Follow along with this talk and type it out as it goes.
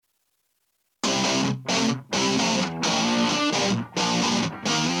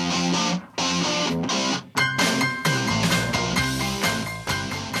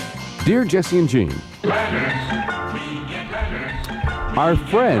Dear Jesse and Jean, our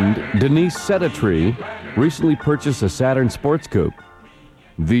friend Denise Settertree recently purchased a Saturn Sports Coupe,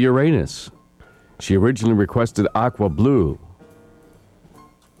 the Uranus. She originally requested aqua blue.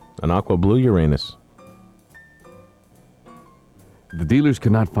 An aqua blue Uranus. The dealers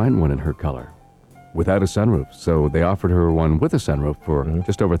could not find one in her color without a sunroof, so they offered her one with a sunroof for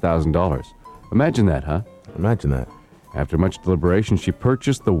just over $1,000. Imagine that, huh? Imagine that. After much deliberation, she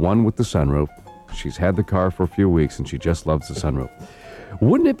purchased the one with the sunroof. She's had the car for a few weeks, and she just loves the sunroof.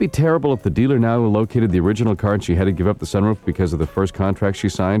 Wouldn't it be terrible if the dealer now located the original car and she had to give up the sunroof because of the first contract she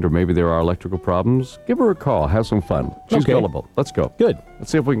signed, or maybe there are electrical problems? Give her a call. Have some fun. She's gullible. Let's go. Good.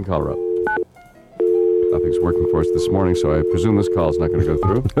 Let's see if we can call her up. Nothing's working for us this morning, so I presume this call is not going to go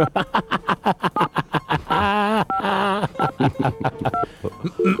through.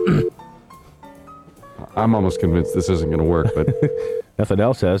 I'm almost convinced this isn't going to work, but nothing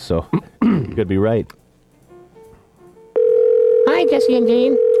else has, so you could be right. Hi, Jesse and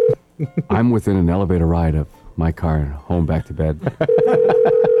Jean. I'm within an elevator ride of my car and home back to bed.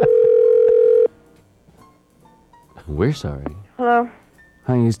 We're sorry. Hello.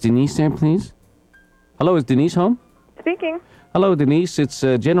 Hi, is Denise there, please? Hello, is Denise home? Speaking. Hello, Denise. It's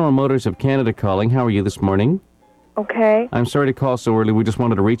General Motors of Canada calling. How are you this morning? Okay. I'm sorry to call so early. We just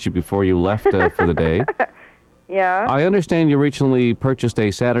wanted to reach you before you left for the day. Yeah. I understand you recently purchased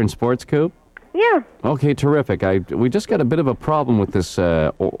a Saturn Sports Coupe? Yeah. Okay, terrific. We just got a bit of a problem with this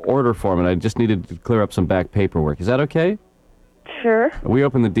order form, and I just needed to clear up some back paperwork. Is that okay? Sure. We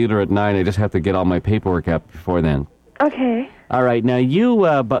open the dealer at 9. I just have to get all my paperwork up before then. Okay. All right. Now,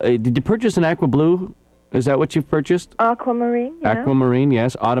 did you purchase an aqua blue? Is that what you've purchased? Aquamarine, yeah. Aquamarine,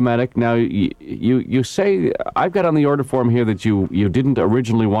 yes. Automatic. Now, you say, I've got on the order form here that you didn't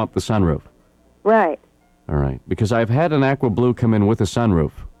originally want the sunroof. Right. All right. Because I've had an aqua blue come in with a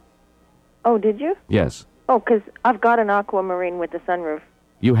sunroof. Oh, did you? Yes. Oh, because I've got an aquamarine with the sunroof.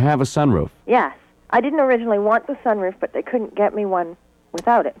 You have a sunroof? Yes. I didn't originally want the sunroof, but they couldn't get me one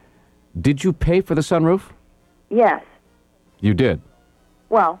without it. Did you pay for the sunroof? Yes. You did?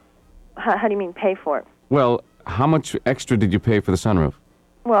 Well, how do you mean pay for it? Well, how much extra did you pay for the sunroof?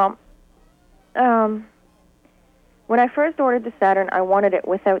 Well, when I first ordered the Saturn, I wanted it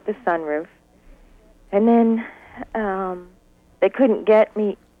without the sunroof. And then they couldn't get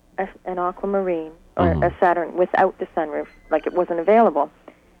me an aquamarine or a Saturn without the sunroof. Like, it wasn't available.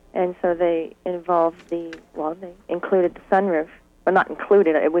 And so they included the sunroof. Well, not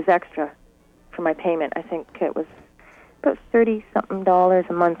included, it was extra for my payment. I think it was about $30-something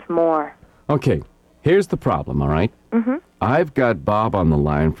a month more. Okay. Here's the problem, all right? Mm-hmm. I've got Bob on the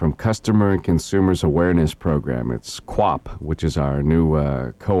line from Customer and Consumers Awareness Program. It's QAP, which is our new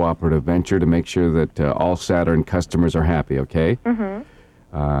cooperative venture to make sure that all Saturn customers are happy, okay? Mm-hmm.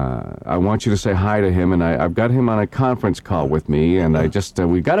 I want you to say hi to him, and I've got him on a conference call with me, and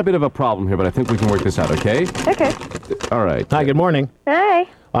we've got a bit of a problem here, but I think we can work this out, okay? Okay. All right. Hi, good morning. Hi.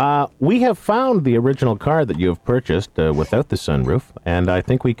 We have found the original car that you have purchased without the sunroof, and I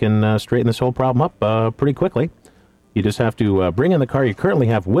think we can straighten this whole problem up pretty quickly. You just have to bring in the car you currently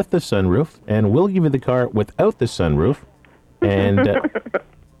have with the sunroof, and we'll give you the car without the sunroof. And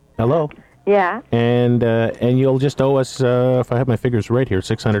hello. Yeah. And you'll just owe us, if I have my figures right here,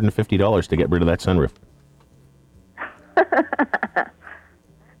 $650 to get rid of that sunroof.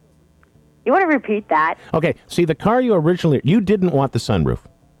 You want to repeat that? Okay. See, the car you didn't want the sunroof.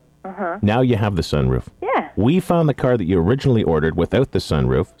 Uh-huh. Now you have the sunroof. Yeah. We found the car that you originally ordered without the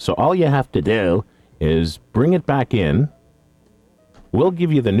sunroof, so all you have to do is bring it back in. We'll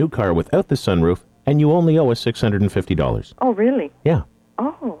give you the new car without the sunroof, and you only owe us $650. Oh, really? Yeah.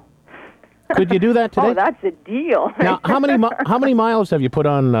 Oh. Could you do that today? Oh, that's a deal. Now, how many miles have you put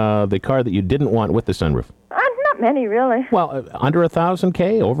on the car that you didn't want with the sunroof? Not many, really. Well, under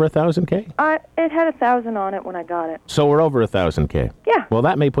 1,000K, over 1,000K? It had 1,000 on it when I got it. So we're over 1,000K. Yeah. Well,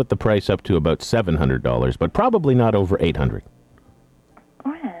 that may put the price up to about $700, but probably not over $800.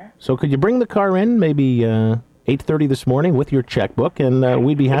 Oh, yeah. So could you bring the car in maybe 8:30 this morning with your checkbook, and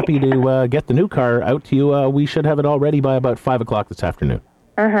we'd be happy to get the new car out to you. We should have it all ready by about 5 o'clock this afternoon.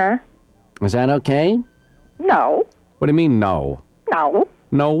 Uh-huh. Is that okay? No. What do you mean, no? No.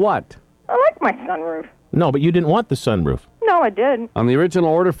 No what? I like my sunroof. No, but you didn't want the sunroof. No, I didn't. On the original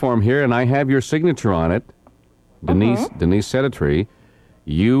order form here, and I have your signature on it, Denise Settertree,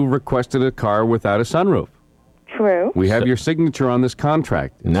 you requested a car without a sunroof. True. We have your signature on this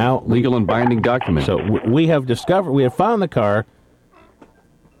contract. It's now legal and binding document. So we have found the car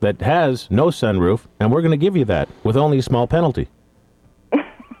that has no sunroof, and we're going to give you that with only a small penalty.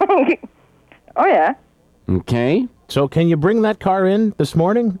 Oh, yeah. Okay. So can you bring that car in this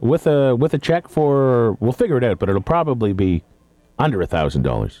morning with a check for? We'll figure it out, but it'll probably be under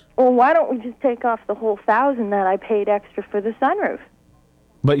 $1,000. Well, why don't we just take off the whole $1,000 that I paid extra for the sunroof?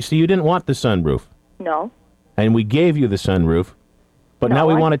 But you see, you didn't want the sunroof, No. and we gave you the sunroof, but now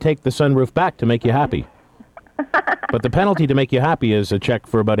we want to take the sunroof back to make you happy. But the penalty to make you happy is a check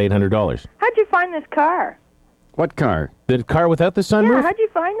for about $800. How'd you find this car? What car? The car without the sunroof? Yeah, how'd you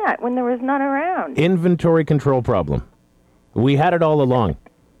find that when there was none around? Inventory control problem. We had it all along.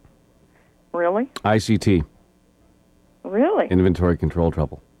 Really? ICT. Really? Inventory control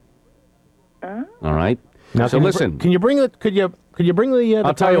trouble. All right. Now, So listen. Can you bring it? Could you bring the?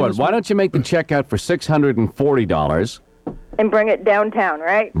 I'll tell you what. Why don't you make the check out for $640? And bring it downtown,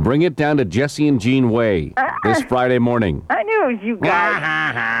 right? Bring it down to Jesse and Jean Way this Friday morning. I knew it was you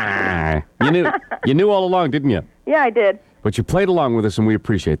guys. You knew all along, didn't you? Yeah, I did. But you played along with us, and we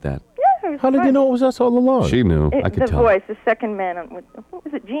appreciate that. Yeah, it was How did you fun. know it was us all along? She knew. I could the tell. voice, the second man. What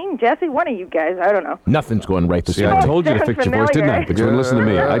was it, Gene? Jesse? One of you guys. I don't know. Nothing's going right this See, I morning. told you to sounds fix your voice, didn't I? familiar. But you wouldn't listen to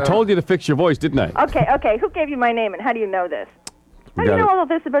me. I told you to fix your voice, didn't I? Okay. Who gave you my name, and how do you know this? How do got you it. know all of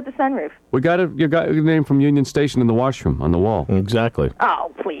this about the sunroof? You got your name from Union Station in the washroom on the wall. Exactly.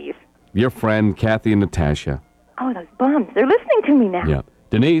 Oh, please. Your friend, Kathy and Natasha. Oh, those bums. They're listening to me now. Yeah.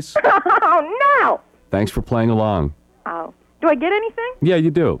 Denise, Oh, no. thanks for playing along. Oh. Do I get anything? Yeah,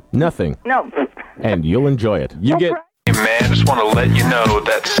 you do. Nothing. No. And you'll enjoy it. You get... Hey man, just want to let you know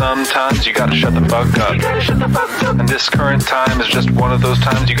that sometimes you gotta shut the fuck up. And this current time is just one of those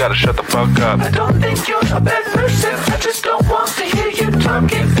times you gotta shut the fuck up. I don't think you're a bad person. I just don't want to hear you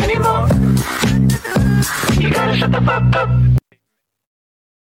talking anymore. You gotta shut the fuck up.